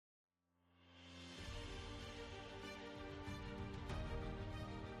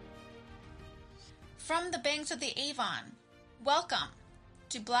From the banks of the Avon, welcome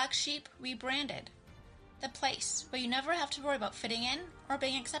to Black Sheep Rebranded, the place where you never have to worry about fitting in or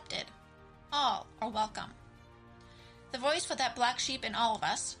being accepted. All are welcome. The voice for that black sheep in all of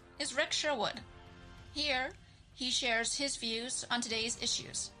us is Rick Sherwood. Here, he shares his views on today's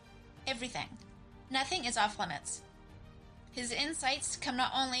issues. Everything. Nothing is off limits. His insights come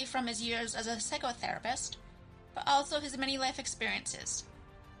not only from his years as a psychotherapist, but also his many life experiences.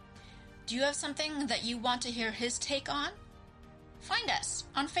 Do you have something that you want to hear his take on? Find us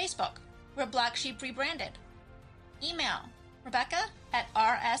on Facebook. We're Black Sheep Rebranded. Email Rebecca at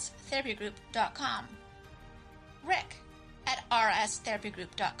rstherapygroup.com, Rick at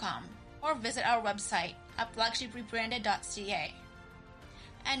rstherapygroup.com, or visit our website at blacksheeprebranded.ca.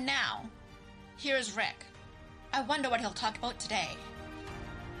 And now, here's Rick. I wonder what he'll talk about today.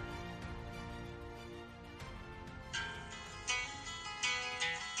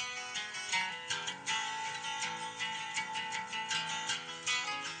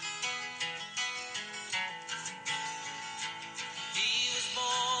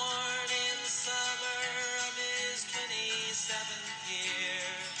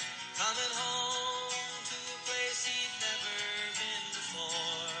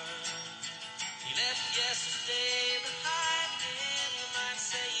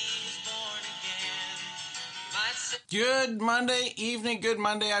 Good Monday evening, good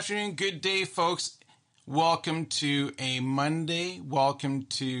Monday afternoon, good day, folks. Welcome to a Monday. Welcome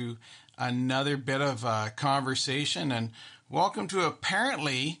to another bit of conversation, and welcome to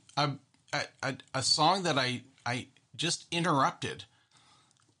apparently a song that I just interrupted.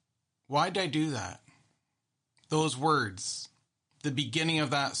 Why did I do that? Those words, the beginning of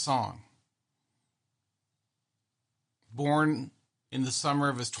that song. Born in the summer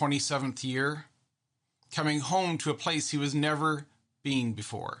of his 27th year, coming home to a place he was never been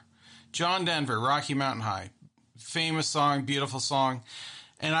before. John Denver, Rocky Mountain High. Famous song, beautiful song.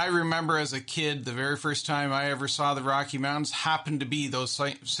 And I remember as a kid, the very first time I ever saw the Rocky Mountains happened to be those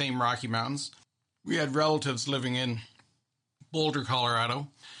same Rocky Mountains. We had relatives living in Boulder, Colorado.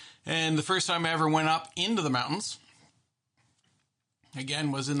 And the first time I ever went up into the mountains,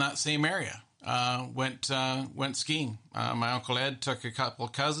 again, was in that same area. Went skiing. My Uncle Ed took a couple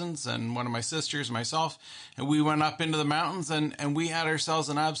of cousins and one of my sisters and myself, and we went up into the mountains and we had ourselves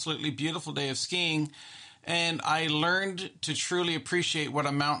an absolutely beautiful day of skiing. And I learned to truly appreciate what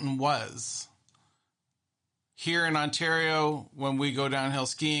a mountain was. Here in Ontario, when we go downhill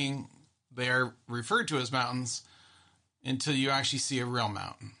skiing, they are referred to as mountains until you actually see a real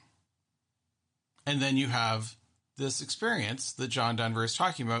mountain. And then you have this experience that John Denver is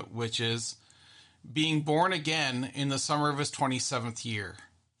talking about, which is being born again in the summer of his 27th year.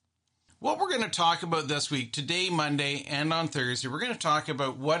 What we're going to talk about this week, today, Monday, and on Thursday, we're going to talk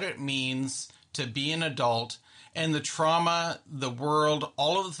about what it means to be an adult and the trauma, the world,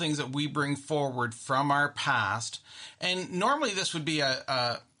 all of the things that we bring forward from our past. And normally this would be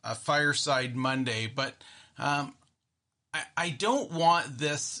a fireside Monday, but I don't want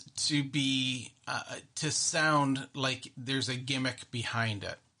this to be to sound like there's a gimmick behind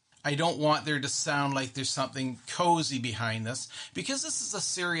it. I don't want there to sound like there's something cozy behind this, because this is a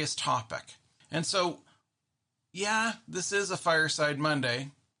serious topic. And so, yeah, this is a Fireside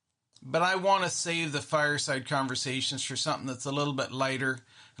Monday, but I want to save the fireside conversations for something that's a little bit lighter,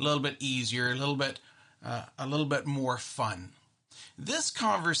 a little bit easier, a little bit more fun. This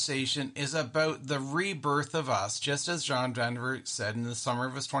conversation is about the rebirth of us, just as John Denver said in the summer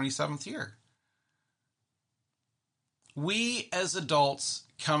of his 27th year. We as adults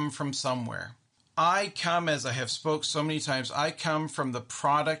come from somewhere. I come, as I have spoke so many times, I come from the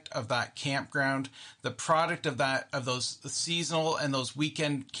product of that campground, the product of those seasonal and those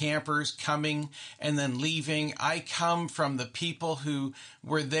weekend campers coming and then leaving. I come from the people who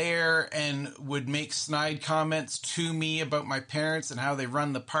were there and would make snide comments to me about my parents and how they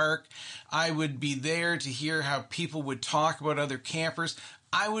run the park. I would be there to hear how people would talk about other campers.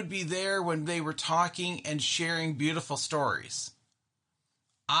 I would be there when they were talking and sharing beautiful stories.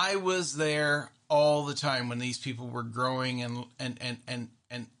 I was there all the time when these people were growing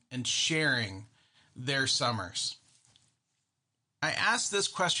and sharing their summers. I ask this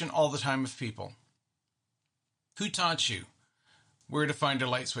question all the time of people. Who taught you where to find a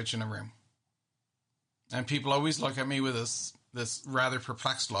light switch in a room? And people always look at me with this rather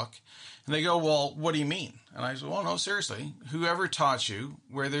perplexed look. And they go, well, what do you mean? And I say, well, no, seriously. Whoever taught you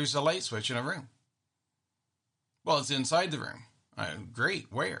where there's a light switch in a room? Well, it's inside the room. Great,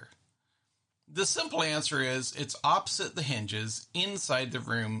 where? The simple answer is it's opposite the hinges inside the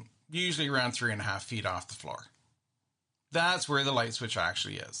room, usually around 3.5 feet off the floor. That's where the light switch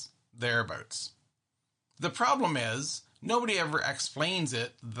actually is, thereabouts. The problem is nobody ever explains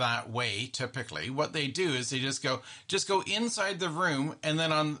it that way. Typically, what they do is they just go inside the room, and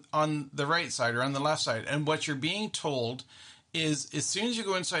then on the right side or on the left side. And what you're being told is, as soon as you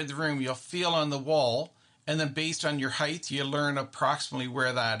go inside the room, you'll feel on the wall, and then based on your height, you learn approximately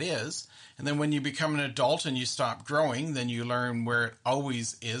where that is. And then when you become an adult and you stop growing, then you learn where it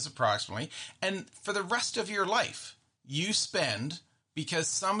always is approximately. And for the rest of your life, you spend, because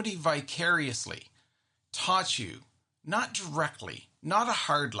somebody vicariously taught you, not directly, not a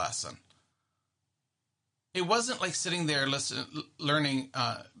hard lesson. It wasn't like sitting there learning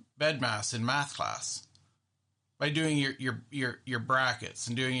bedmass in math class by doing your brackets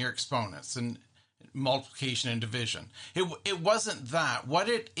and doing your exponents and multiplication and division. It wasn't that. What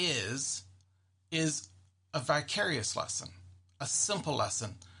it is a vicarious lesson, a simple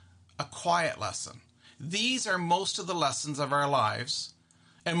lesson, a quiet lesson. These are most of the lessons of our lives,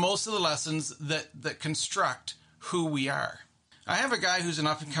 and most of the lessons that construct who we are. I have a guy who's an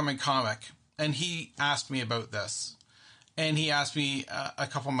up-and-coming comic, and he asked me about this. And he asked me a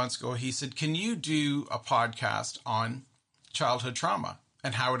couple months ago, he said, can you do a podcast on childhood trauma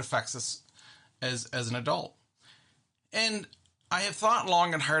and how it affects us as an adult? And I have thought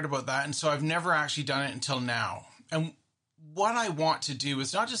long and hard about that, and so I've never actually done it until now. And what I want to do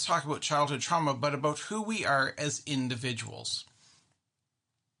is not just talk about childhood trauma, but about who we are as individuals.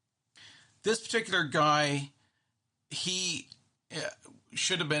 This particular guy, he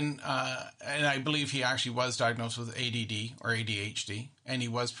should have been, and I believe he actually was diagnosed with ADD or ADHD, and he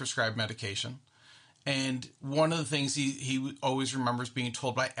was prescribed medication. And one of the things he always remembers being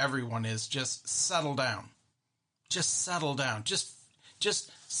told by everyone is just settle down. Just settle down. Just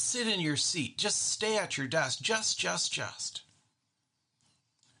sit in your seat. Just stay at your desk. Just.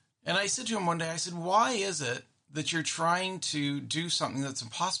 And I said to him one day, I said, why is it that you're trying to do something that's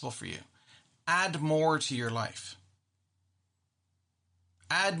impossible for you? Add more to your life.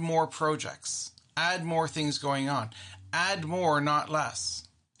 Add more projects. Add more things going on. Add more, not less.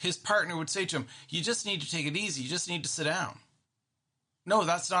 His partner would say to him, you just need to take it easy. You just need to sit down. No,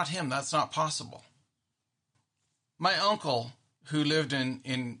 that's not him. That's not possible. My uncle, who lived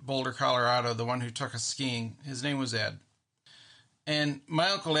in Boulder, Colorado, the one who took us skiing, his name was Ed. And my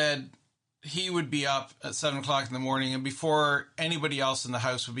Uncle Ed, he would be up at 7 o'clock in the morning, and before anybody else in the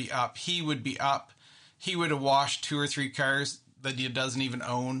house would be up, he would be up. He would have washed 2 or 3 cars that he doesn't even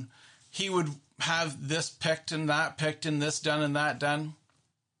own. He would have this picked and that picked and this done and that done.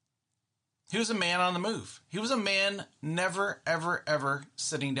 He was a man on the move. He was a man never, ever, ever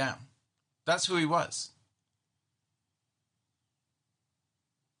sitting down. That's who he was.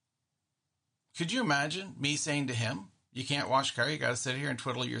 Could you imagine me saying to him, you can't wash a car, you got to sit here and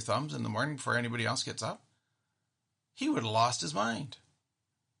twiddle your thumbs in the morning before anybody else gets up? He would have lost his mind.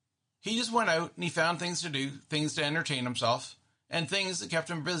 He just went out and he found things to do, things to entertain himself, and things that kept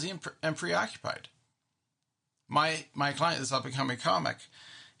him busy and preoccupied. My client, this up-and-coming comic,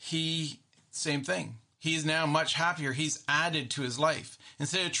 same thing. He's now much happier. He's added to his life.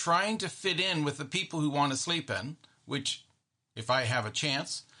 Instead of trying to fit in with the people who want to sleep in, which, if I have a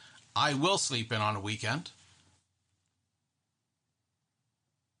chance, I will sleep in on a weekend.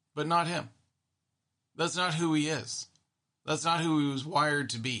 But not him. That's not who he is. That's not who he was wired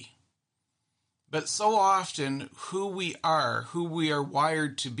to be. But so often, who we are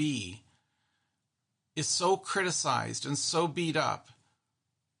wired to be, is so criticized and so beat up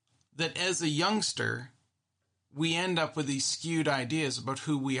that as a youngster, we end up with these skewed ideas about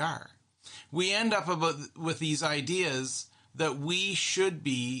who we are. We end up with these ideas that we should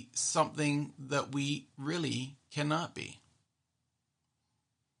be something that we really cannot be.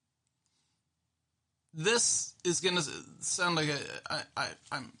 This is going to sound like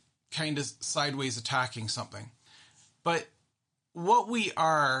I'm kind of sideways attacking something. But what we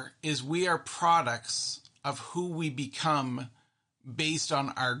are is we are products of who we become based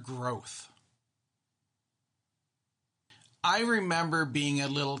on our growth. I remember being a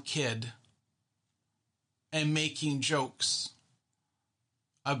little kid and making jokes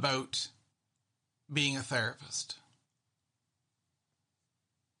about being a therapist.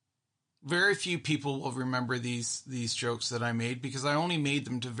 Very few people will remember these jokes that I made because I only made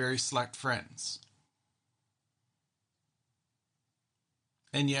them to very select friends.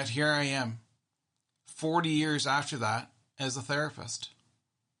 And yet here I am, 40 years after that, as a therapist.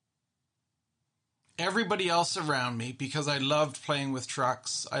 Everybody else around me, because I loved playing with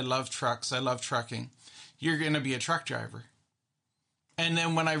trucks, I love trucking, you're going to be a truck driver. And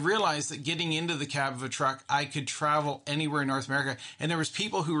then when I realized that getting into the cab of a truck, I could travel anywhere in North America, and there was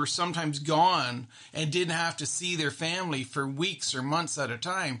people who were sometimes gone and didn't have to see their family for weeks or months at a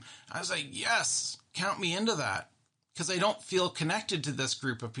time, I was like, yes, count me into that, because I don't feel connected to this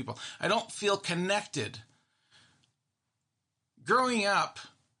group of people. I don't feel connected. Growing up,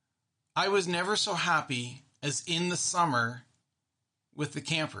 I was never so happy as in the summer with the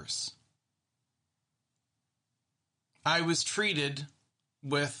campers. I was treated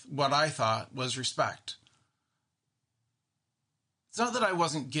with what I thought was respect. It's not that I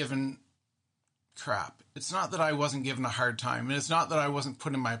wasn't given crap. It's not that I wasn't given a hard time. And it's not that I wasn't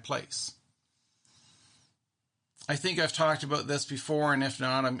put in my place. I think I've talked about this before, and if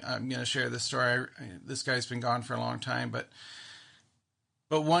not, I'm going to share this story. This guy's been gone for a long time, but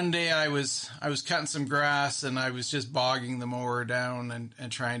one day I was cutting some grass, and I was just bogging the mower down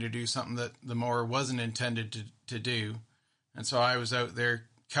and trying to do something that the mower wasn't intended to do. And so I was out there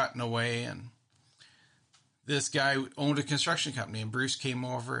cutting away, and this guy owned a construction company, and Bruce came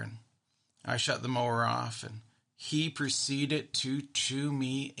over, and I shut the mower off, and he proceeded to chew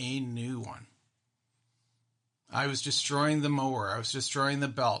me a new one. I was destroying the mower. I was destroying the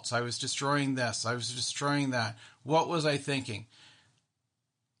belts. I was destroying this. I was destroying that. What was I thinking?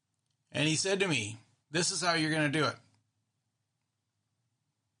 And he said to me, "This is how you're going to do it."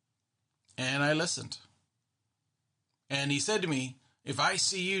 And I listened. And he said to me, "If I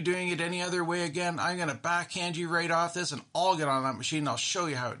see you doing it any other way again, I'm going to backhand you right off this, and I'll get on that machine and I'll show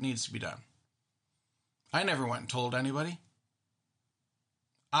you how it needs to be done." I never went and told anybody.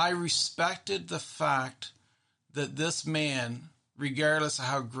 I respected the fact that this man, regardless of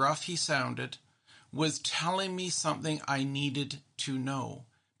how gruff he sounded, was telling me something I needed to know,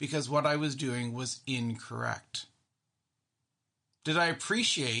 because what I was doing was incorrect. Did I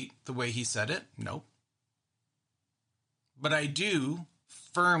appreciate the way he said it? No. But I do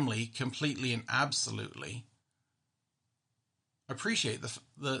firmly, completely, and absolutely appreciate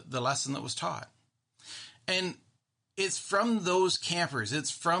the lesson that was taught. And it's from those campers.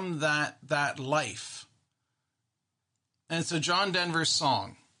 It's from that life. And so John Denver's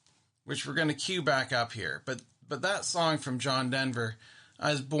song, which we're going to cue back up here, but that song from John Denver,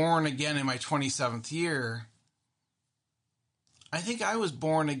 "I was born again in my 27th year." I think I was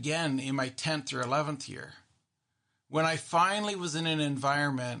born again in my 10th or 11th year, when I finally was in an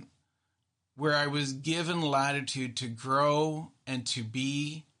environment where I was given latitude to grow and to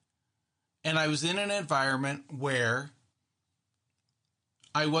be. And I was in an environment where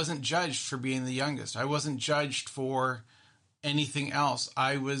I wasn't judged for being the youngest. I wasn't judged for anything else.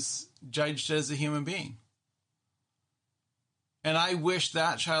 I was judged as a human being. And I wish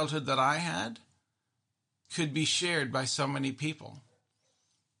that childhood that I had could be shared by so many people.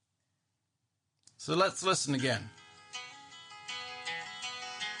 So let's listen again.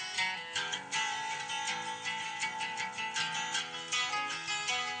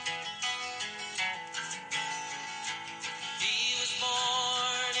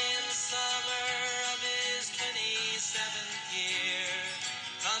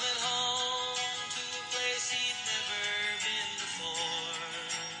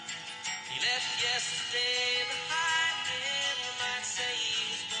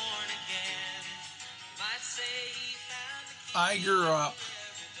 I grew up,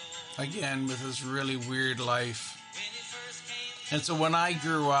 again, with this really weird life. And so when I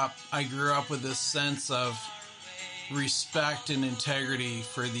grew up with this sense of respect and integrity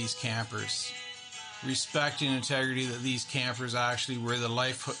for these campers. Respect and integrity that these campers actually were the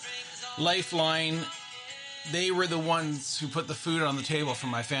lifeline. They were the ones who put the food on the table for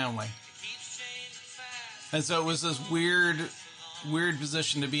my family. And so it was this weird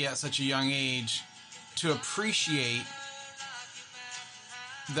position to be at such a young age, to appreciate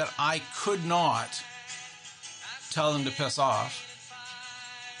that I could not tell them to piss off.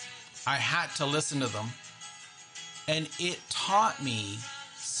 I had to listen to them. And it taught me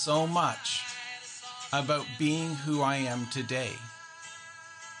so much about being who I am today.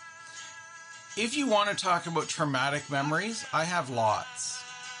 If you want to talk about traumatic memories, I have lots.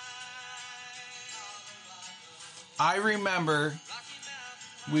 I remember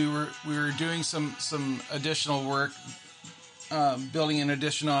we were doing some additional work, building an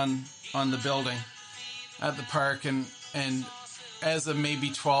addition on the building at the park, and as a maybe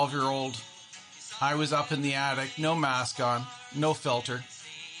 12-year-old, I was up in the attic, no mask on, no filter,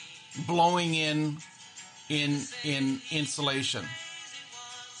 blowing in insulation,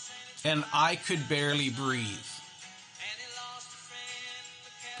 and I could barely breathe.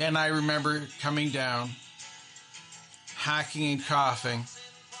 And I remember coming down, hacking and coughing,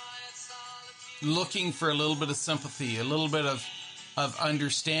 looking for a little bit of sympathy, a little bit of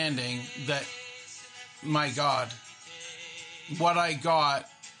understanding that, my God, what I got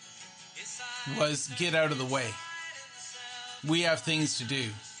was get out of the way. We have things to do.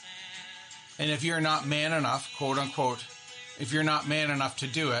 And if you're not man enough, quote unquote, if you're not man enough to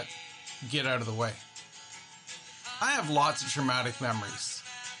do it, get out of the way. I have lots of traumatic memories.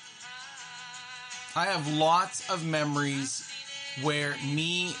 I have lots of memories where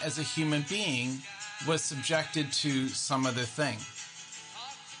me as a human being was subjected to some other thing.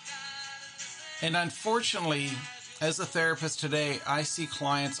 And unfortunately, as a therapist today, I see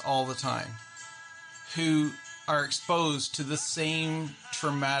clients all the time who are exposed to the same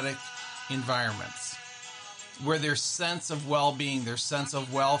traumatic environments, where their sense of well-being, their sense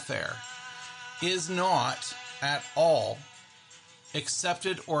of welfare is not at all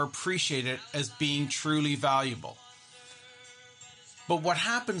accepted or appreciated as being truly valuable. But what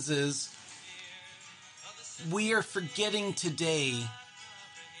happens is we are forgetting today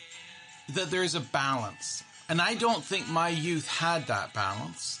that there's a balance. And I don't think my youth had that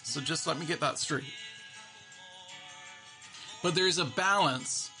balance. So just let me get that straight. But there's a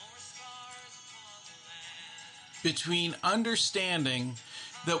balance between understanding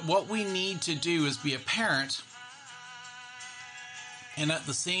that what we need to do is be a parent, and at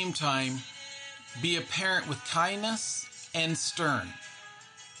the same time be a parent with kindness and stern,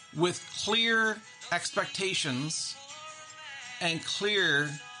 with clear expectations and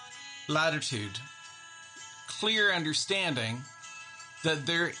clear latitude, clear understanding that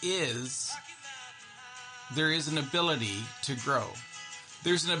there is an ability to grow.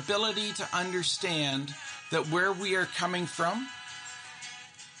 There's an ability to understand that where we are coming from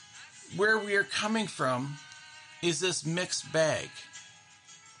is this mixed bag.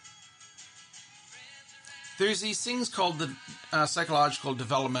 There's these things called the psychological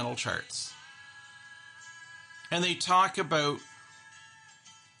developmental charts. And they talk about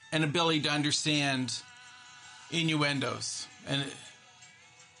an ability to understand innuendos and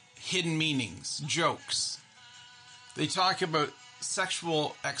hidden meanings, jokes. They talk about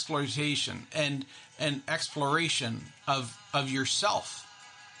sexual exploitation and exploration of yourself.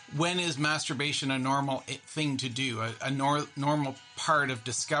 When is masturbation a normal thing to do, a normal part of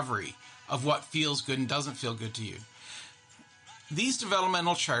discovery of what feels good and doesn't feel good to you? These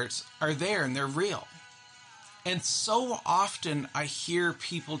developmental charts are there and they're real. And so often I hear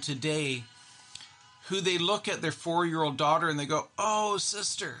people today who they look at their 4-year-old daughter and they go, "Oh,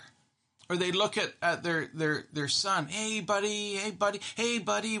 sister." Or they look at their son, "Hey, buddy,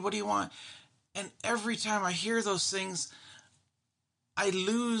 what do you want?" And every time I hear those things, I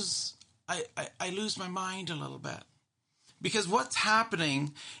lose my mind a little bit. Because what's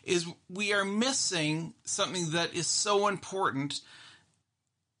happening is we are missing something that is so important.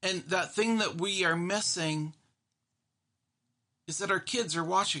 And that thing that we are missing is that our kids are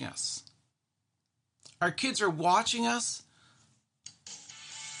watching us. Our kids are watching us.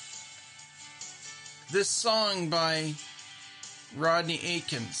 This song by Rodney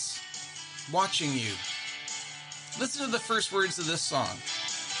Atkins, "Watching You." Listen to the first words of this song.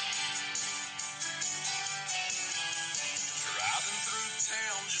 Driving through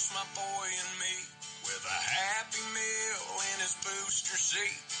town, just my boy and me, with a Happy Meal in his booster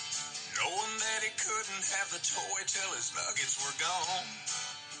seat, knowing that he couldn't have the toy till his nuggets were gone.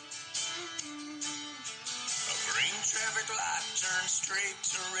 A green traffic light turned straight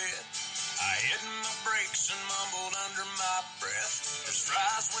to red. I hit my brakes and mumbled under my breath. His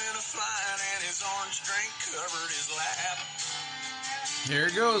fries went a-flying and his orange drink covered his lap. Here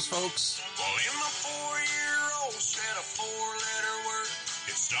it goes, folks. Well, in my 4-year-old said a 4-letter word.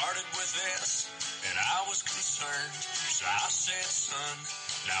 It started with S, and I was concerned. So I said, "Son,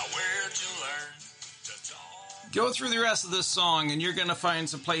 now where'd you learn to talk?" Go through the rest of this song, and you're going to find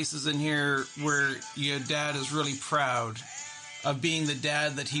some places in here where your dad is really proud of being the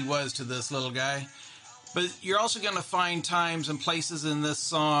dad that he was to this little guy. But you're also going to find times and places in this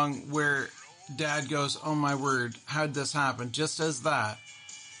song where dad goes, "Oh my word, how'd this happen?" Just as that.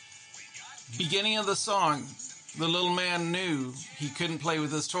 Beginning of the song, the little man knew he couldn't play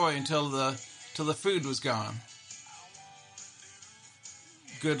with his toy until the food was gone.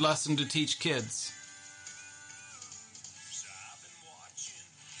 Good lesson to teach kids.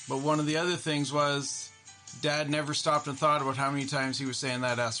 But one of the other things was, Dad never stopped and thought about how many times he was saying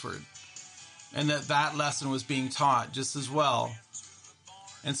that S word. And that lesson was being taught just as well.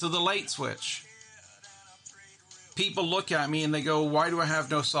 And so the light switch. People look at me and they go, "Why do I have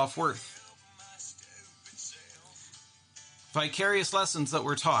no self-worth?" Vicarious lessons that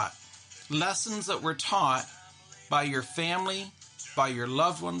were taught. Lessons that were taught by your family, by your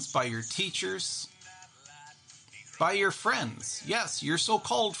loved ones, by your teachers, by your friends. Yes, your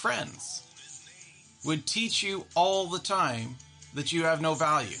so-called friends would teach you all the time that you have no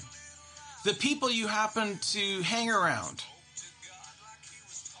value. The people you happen to hang around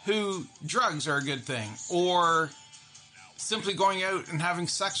who drugs are a good thing, or simply going out and having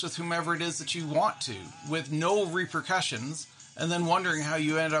sex with whomever it is that you want to with no repercussions, and then wondering how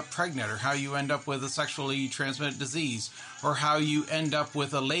you end up pregnant, or how you end up with a sexually transmitted disease, or how you end up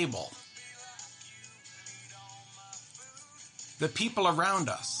with a label. The people around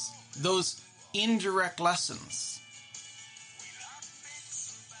us, those indirect lessons.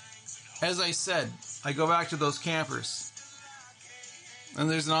 As I said, I go back to those campers, and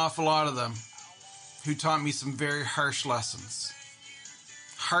there's an awful lot of them who taught me some very harsh lessons.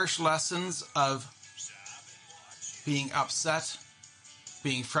 Harsh lessons of being upset,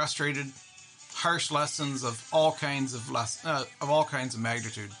 being frustrated, harsh lessons of all kinds of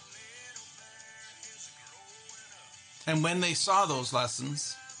magnitude. And when they saw those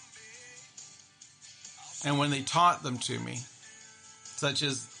lessons, and when they taught them to me, such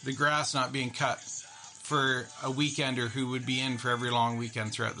as the grass not being cut for a weekender who would be in for every long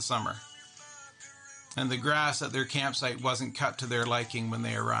weekend throughout the summer, and the grass at their campsite wasn't cut to their liking when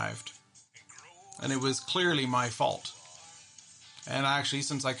they arrived, and it was clearly my fault. And actually,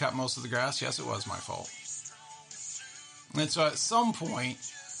 since I cut most of the grass, yes, it was my fault. And so at some point,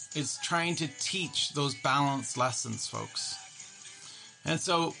 it's trying to teach those balanced lessons, folks. And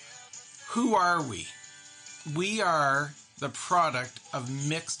so, who are we? We are the product of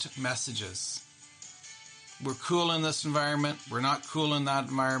mixed messages. We're cool in this environment. We're not cool in that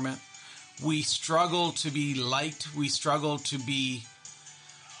environment. We struggle to be liked. We struggle to be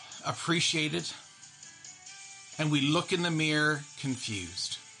appreciated. And we look in the mirror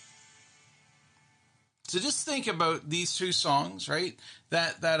confused. So just think about these two songs, right?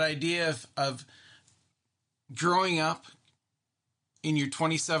 That idea of growing up in your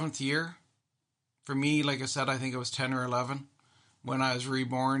 27th year. For me, like I said, I think it was 10 or 11 when I was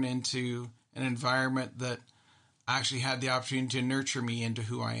reborn into an environment that actually had the opportunity to nurture me into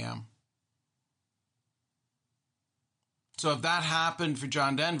who I am. So if that happened for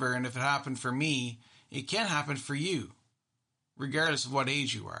John Denver, and if it happened for me, it can happen for you, regardless of what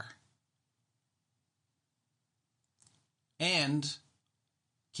age you are. And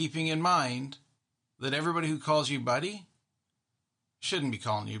keeping in mind that everybody who calls you buddy shouldn't be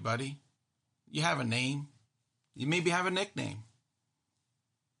calling you buddy. You have a name. You maybe have a nickname.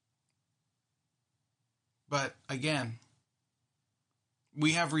 But again,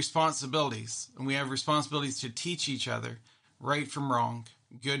 we have responsibilities, and we have responsibilities to teach each other right from wrong,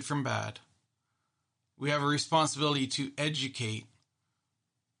 good from bad. We have a responsibility to educate,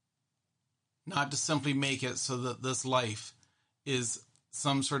 not to simply make it so that this life is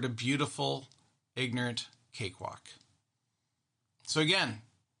some sort of beautiful, ignorant cakewalk. So again,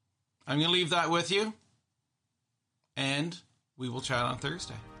 I'm going to leave that with you, and we will chat on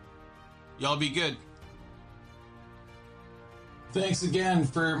Thursday. Y'all be good. Thanks again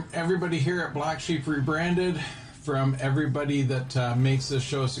for everybody here at Black Sheep Rebranded, from everybody that makes this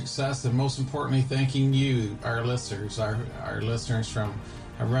show a success, and most importantly, thanking you, our listeners, our listeners from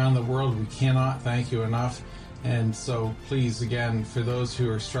around the world. We cannot thank you enough. And so please, again, for those who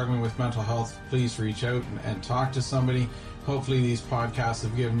are struggling with mental health, please reach out and talk to somebody. Hopefully these podcasts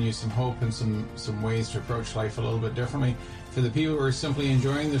have given you some hope and some ways to approach life a little bit differently. For the people who are simply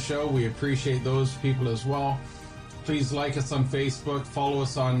enjoying the show, we appreciate those people as well. Please like us on Facebook, follow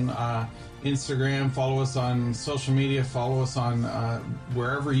us on Instagram, follow us on social media, follow us on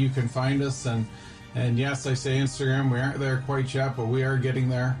wherever you can find us. And yes, I say Instagram, we aren't there quite yet, but we are getting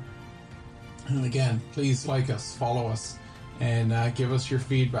there. And again, please like us, follow us, and give us your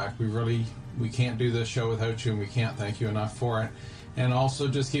feedback. We can't do this show without you, and we can't thank you enough for it. And also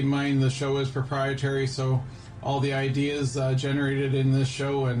just keep in mind the show is proprietary, so all the ideas generated in this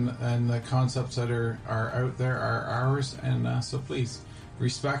show and the concepts that are out there are ours. And so please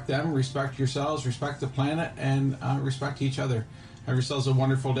respect them, respect yourselves, respect the planet, and respect each other. Have yourselves a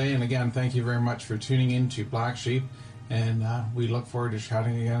wonderful day. And again, thank you very much for tuning in to Black Sheep. And we look forward to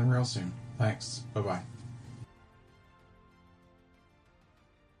chatting again real soon. Thanks. Bye-bye.